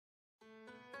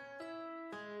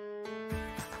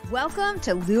Welcome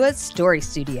to Lua's Story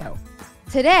Studio.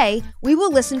 Today, we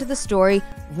will listen to the story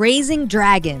Raising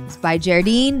Dragons by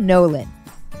Jerdine Nolen.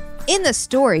 In the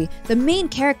story, the main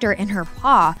character and her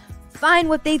paw find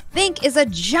what they think is a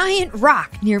giant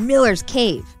rock near Miller's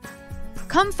cave.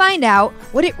 Come find out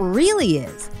what it really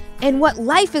is and what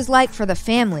life is like for the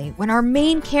family when our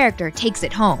main character takes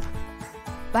it home.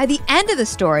 By the end of the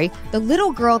story, the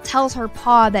little girl tells her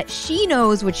paw that she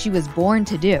knows what she was born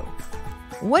to do.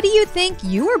 What do you think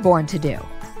you were born to do?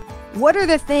 What are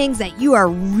the things that you are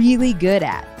really good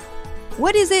at?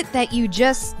 What is it that you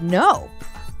just know?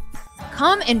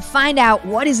 Come and find out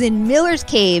what is in Miller's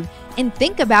cave and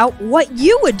think about what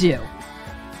you would do.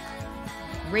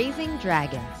 Raising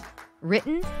Dragons,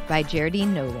 written by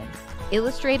Jerdine Nolen,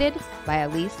 illustrated by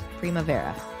Elise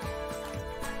Primavera.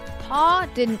 Pa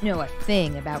didn't know a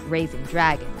thing about raising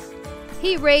dragons.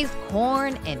 He raised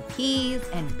corn and peas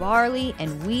and barley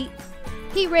and wheat.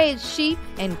 He raised sheep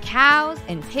and cows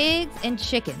and pigs and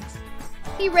chickens.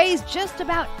 He raised just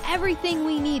about everything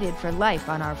we needed for life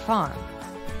on our farm.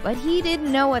 But he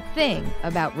didn't know a thing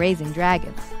about raising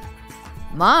dragons.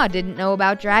 Ma didn't know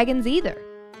about dragons either.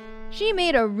 She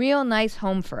made a real nice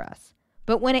home for us.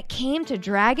 But when it came to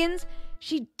dragons,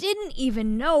 she didn't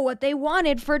even know what they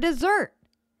wanted for dessert.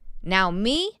 Now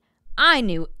me, I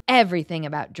knew everything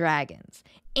about dragons,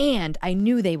 and I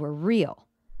knew they were real.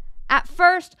 At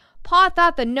first, Pa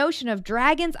thought the notion of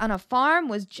dragons on a farm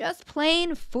was just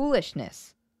plain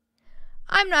foolishness.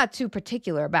 I'm not too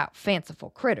particular about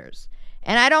fanciful critters,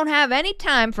 and I don't have any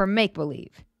time for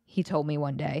make-believe, he told me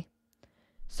one day.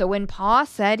 So when Pa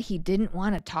said he didn't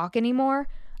want to talk anymore,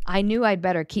 I knew I'd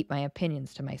better keep my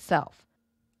opinions to myself.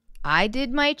 I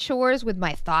did my chores with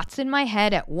my thoughts in my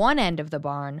head at one end of the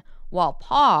barn, while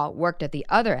Pa worked at the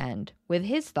other end with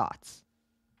his thoughts.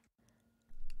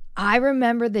 I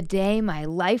remember the day my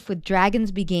life with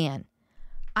dragons began.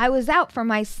 I was out for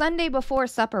my Sunday before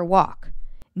supper walk.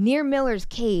 Near Miller's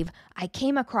cave, I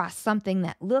came across something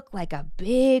that looked like a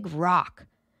big rock.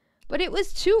 But it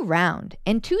was too round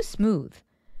and too smooth,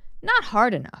 not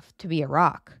hard enough to be a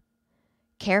rock.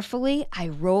 Carefully, I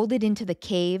rolled it into the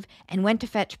cave and went to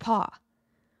fetch Pa.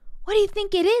 "What do you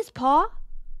think it is, Pa?"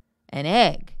 "An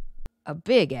egg. A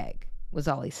big egg," was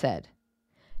all he said.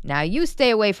 "Now you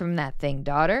stay away from that thing,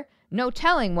 daughter. No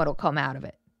telling what'll come out of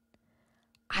it."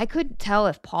 I couldn't tell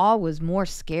if Pa was more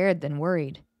scared than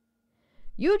worried.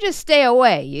 "You just stay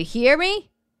away, you hear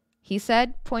me?" he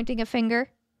said, pointing a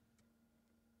finger.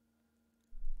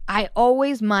 I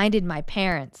always minded my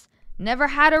parents, never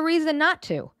had a reason not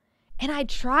to. And I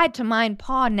tried to mind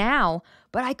Pa now,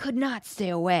 but I could not stay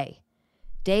away.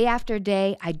 Day after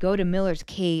day, I'd go to Miller's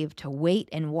cave to wait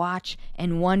and watch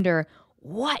and wonder,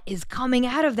 what is coming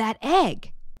out of that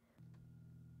egg?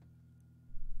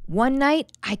 One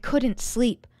night, I couldn't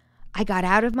sleep. I got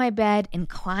out of my bed and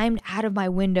climbed out of my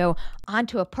window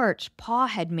onto a perch Pa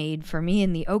had made for me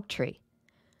in the oak tree.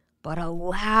 But a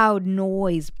loud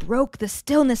noise broke the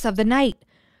stillness of the night.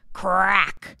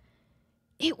 Crack!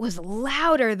 It was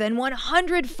louder than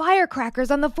 100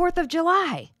 firecrackers on the 4th of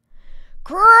July.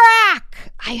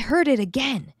 Crack! I heard it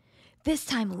again, this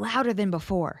time louder than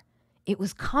before. It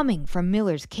was coming from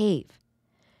Miller's cave.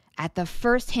 At the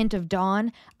first hint of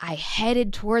dawn, I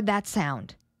headed toward that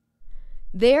sound.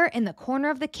 There in the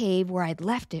corner of the cave where I'd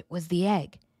left it was the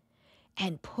egg.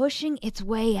 And pushing its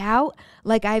way out,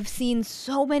 like I've seen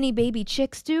so many baby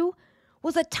chicks do,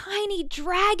 was a tiny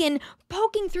dragon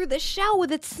poking through the shell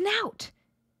with its snout.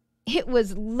 It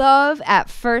was love at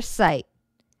first sight.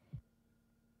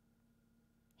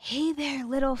 "Hey there,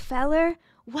 little feller.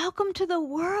 Welcome to the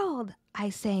world," I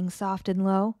sang soft and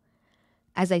low.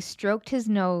 As I stroked his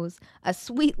nose, a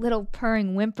sweet little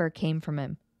purring whimper came from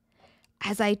him.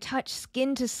 As I touched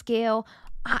skin to scale,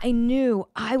 I knew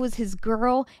I was his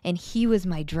girl and he was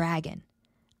my dragon.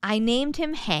 I named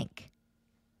him Hank.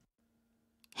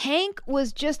 Hank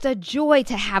was just a joy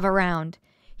to have around.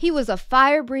 He was a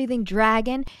fire-breathing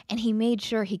dragon, and he made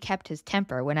sure he kept his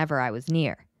temper whenever I was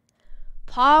near.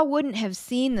 Pa wouldn't have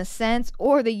seen the sense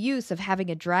or the use of having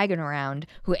a dragon around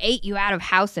who ate you out of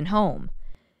house and home.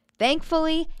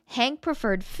 Thankfully, Hank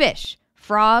preferred fish,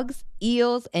 frogs,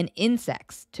 eels, and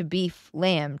insects to beef,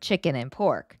 lamb, chicken, and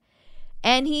pork.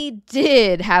 And he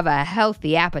did have a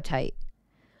healthy appetite.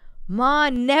 Ma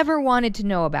never wanted to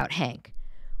know about Hank.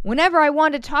 Whenever I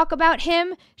wanted to talk about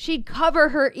him, she'd cover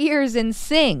her ears and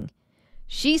sing.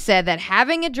 She said that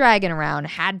having a dragon around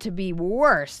had to be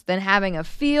worse than having a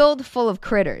field full of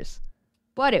critters.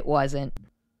 But it wasn't.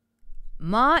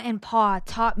 Ma and Pa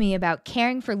taught me about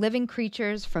caring for living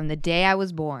creatures from the day I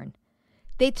was born.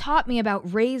 They taught me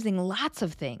about raising lots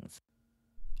of things.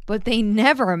 but they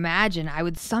never imagined I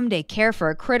would someday care for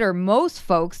a critter most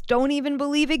folks don't even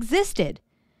believe existed.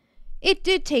 It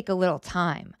did take a little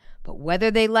time, but whether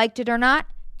they liked it or not,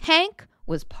 Hank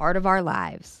was part of our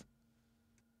lives.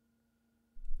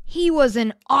 He was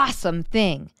an awesome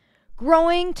thing,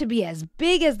 growing to be as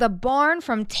big as the barn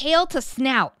from tail to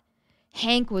snout.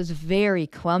 Hank was very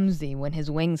clumsy when his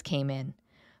wings came in,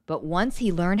 but once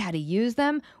he learned how to use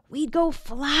them, we'd go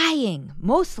flying,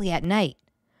 mostly at night.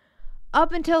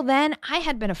 Up until then, I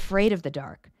had been afraid of the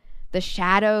dark. The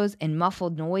shadows and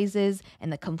muffled noises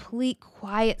and the complete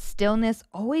quiet stillness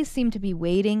always seemed to be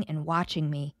waiting and watching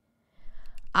me.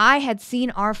 I had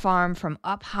seen our farm from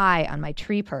up high on my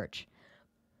tree perch,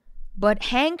 but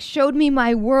Hank showed me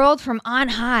my world from on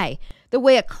high, the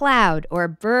way a cloud or a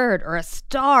bird or a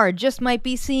star just might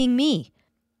be seeing me.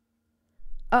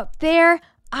 Up there,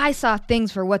 I saw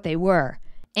things for what they were,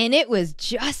 and it was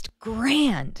just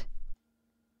grand.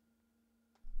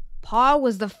 Pa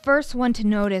was the first one to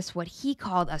notice what he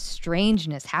called a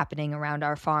strangeness happening around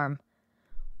our farm.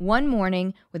 One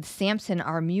morning, with Samson,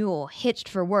 our mule, hitched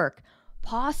for work,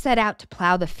 Pa set out to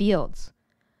plow the fields.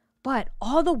 But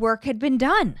all the work had been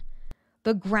done.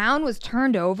 The ground was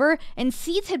turned over and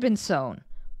seeds had been sown.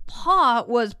 Pa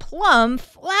was plumb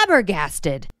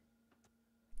flabbergasted.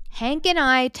 Hank and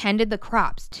I tended the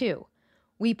crops, too.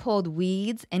 We pulled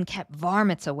weeds and kept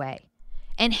varmints away.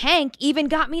 And Hank even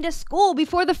got me to school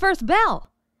before the first bell.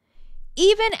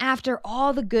 Even after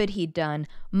all the good he'd done,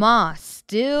 Ma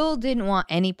still didn't want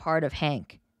any part of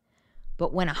Hank.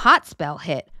 But when a hot spell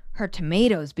hit, her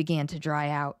tomatoes began to dry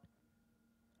out.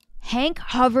 Hank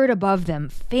hovered above them,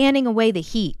 fanning away the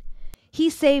heat.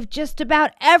 He saved just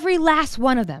about every last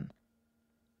one of them.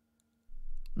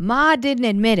 Ma didn't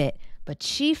admit it, but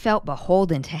she felt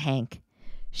beholden to Hank.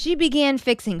 She began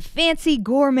fixing fancy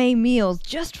gourmet meals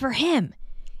just for him.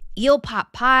 Eel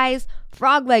pot pies,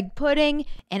 frog leg pudding,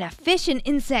 and a fish and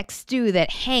insect stew that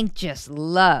Hank just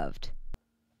loved.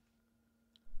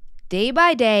 Day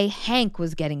by day, Hank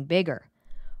was getting bigger.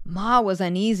 Ma was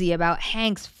uneasy about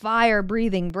Hank's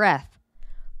fire-breathing breath.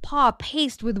 Pa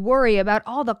paced with worry about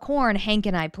all the corn Hank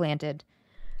and I planted.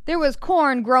 There was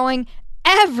corn growing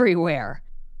everywhere.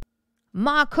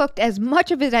 Ma cooked as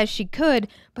much of it as she could,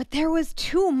 but there was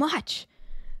too much.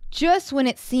 Just when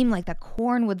it seemed like the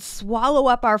corn would swallow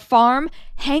up our farm,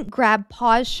 Hank grabbed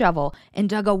Pa's shovel and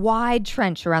dug a wide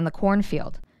trench around the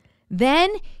cornfield.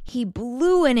 Then he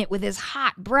blew in it with his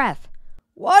hot breath.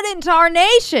 "What in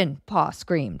tarnation?" Pa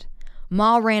screamed.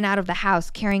 Ma ran out of the house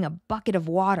carrying a bucket of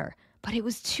water, but it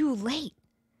was too late.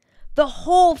 The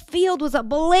whole field was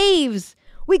ablaze.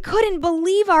 We couldn't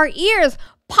believe our ears.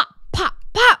 Pop, pop,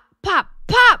 pop, pop,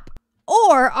 pop,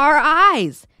 or our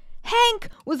eyes. Hank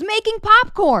was making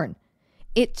popcorn.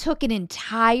 It took an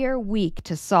entire week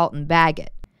to salt and bag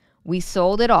it. We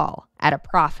sold it all at a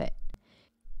profit.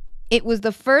 It was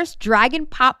the first Dragon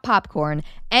Pop popcorn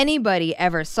anybody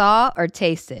ever saw or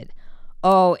tasted.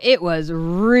 Oh, it was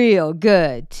real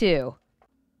good, too.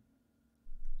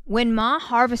 When Ma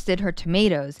harvested her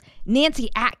tomatoes,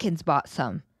 Nancy Atkins bought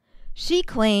some. She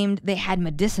claimed they had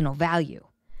medicinal value.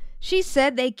 She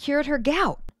said they cured her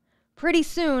gout. Pretty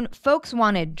soon, folks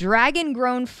wanted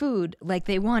dragon-grown food like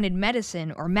they wanted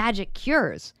medicine or magic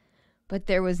cures. But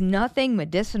there was nothing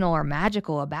medicinal or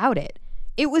magical about it.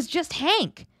 It was just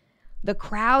Hank. The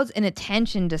crowds and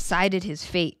attention decided his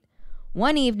fate.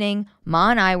 One evening, Ma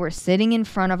and I were sitting in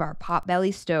front of our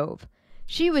potbelly stove.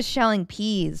 She was shelling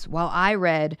peas while I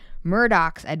read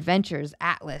Murdoch's Adventures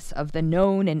Atlas of the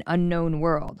Known and Unknown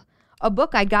World, a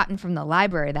book I'd gotten from the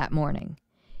library that morning.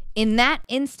 In that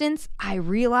instance, I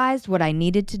realized what I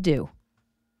needed to do.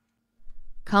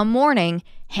 Come morning,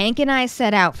 Hank and I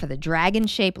set out for the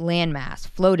dragon-shaped landmass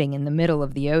floating in the middle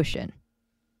of the ocean.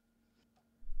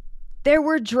 There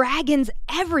were dragons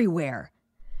everywhere.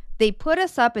 They put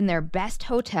us up in their best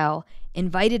hotel,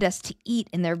 invited us to eat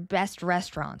in their best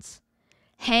restaurants.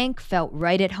 Hank felt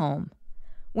right at home.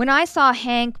 When I saw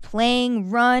Hank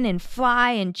playing, run, and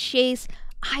fly and chase,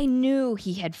 I knew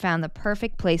he had found the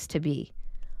perfect place to be.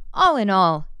 All in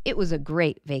all, it was a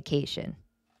great vacation.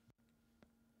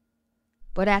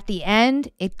 But at the end,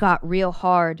 it got real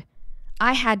hard.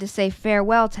 I had to say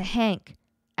farewell to Hank,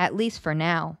 at least for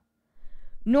now.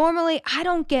 Normally, I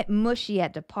don't get mushy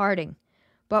at departing,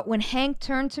 but when Hank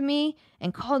turned to me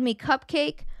and called me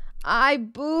Cupcake, I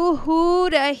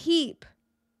boo-hooed a heap.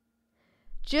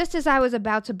 Just as I was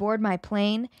about to board my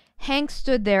plane, Hank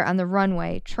stood there on the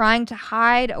runway, trying to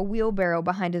hide a wheelbarrow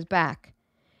behind his back.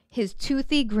 His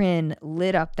toothy grin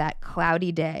lit up that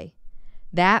cloudy day.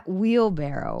 That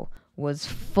wheelbarrow was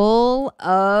full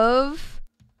of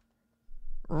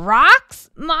rocks,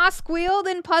 Ma squealed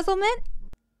in puzzlement.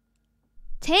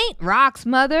 "'Tain't rocks,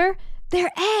 Mother.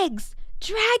 They're eggs.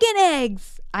 Dragon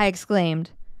eggs!" I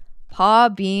exclaimed. Pa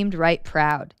beamed right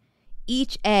proud.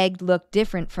 Each egg looked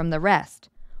different from the rest.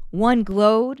 One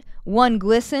glowed, one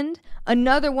glistened,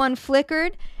 another one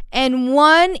flickered, and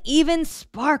one even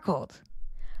sparkled.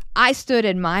 I stood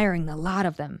admiring the lot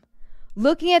of them.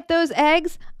 Looking at those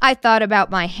eggs, I thought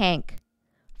about my Hank.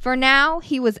 For now,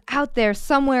 he was out there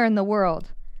somewhere in the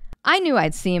world. I knew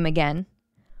I'd see him again.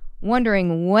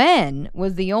 Wondering when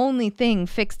was the only thing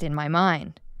fixed in my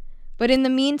mind. But in the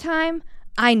meantime,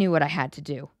 I knew what I had to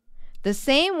do. The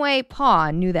same way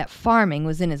Pa knew that farming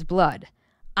was in his blood,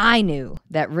 I knew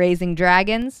that raising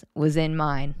dragons was in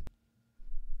mine.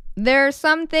 There are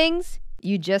some things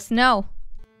you just know.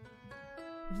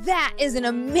 That is an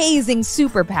amazing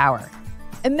superpower.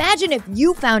 Imagine if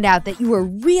you found out that you were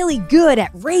really good at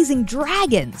raising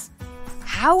dragons.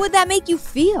 How would that make you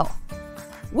feel?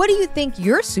 What do you think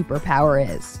your superpower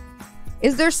is?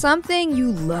 Is there something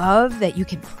you love that you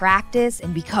can practice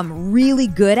and become really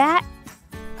good at?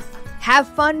 Have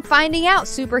fun finding out,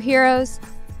 superheroes,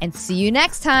 and see you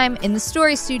next time in the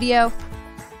Story Studio.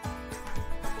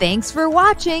 Thanks for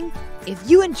watching. If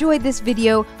you enjoyed this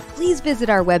video, please visit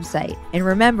our website and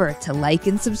remember to like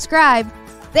and subscribe.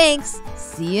 Thanks.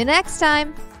 See you next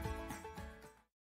time.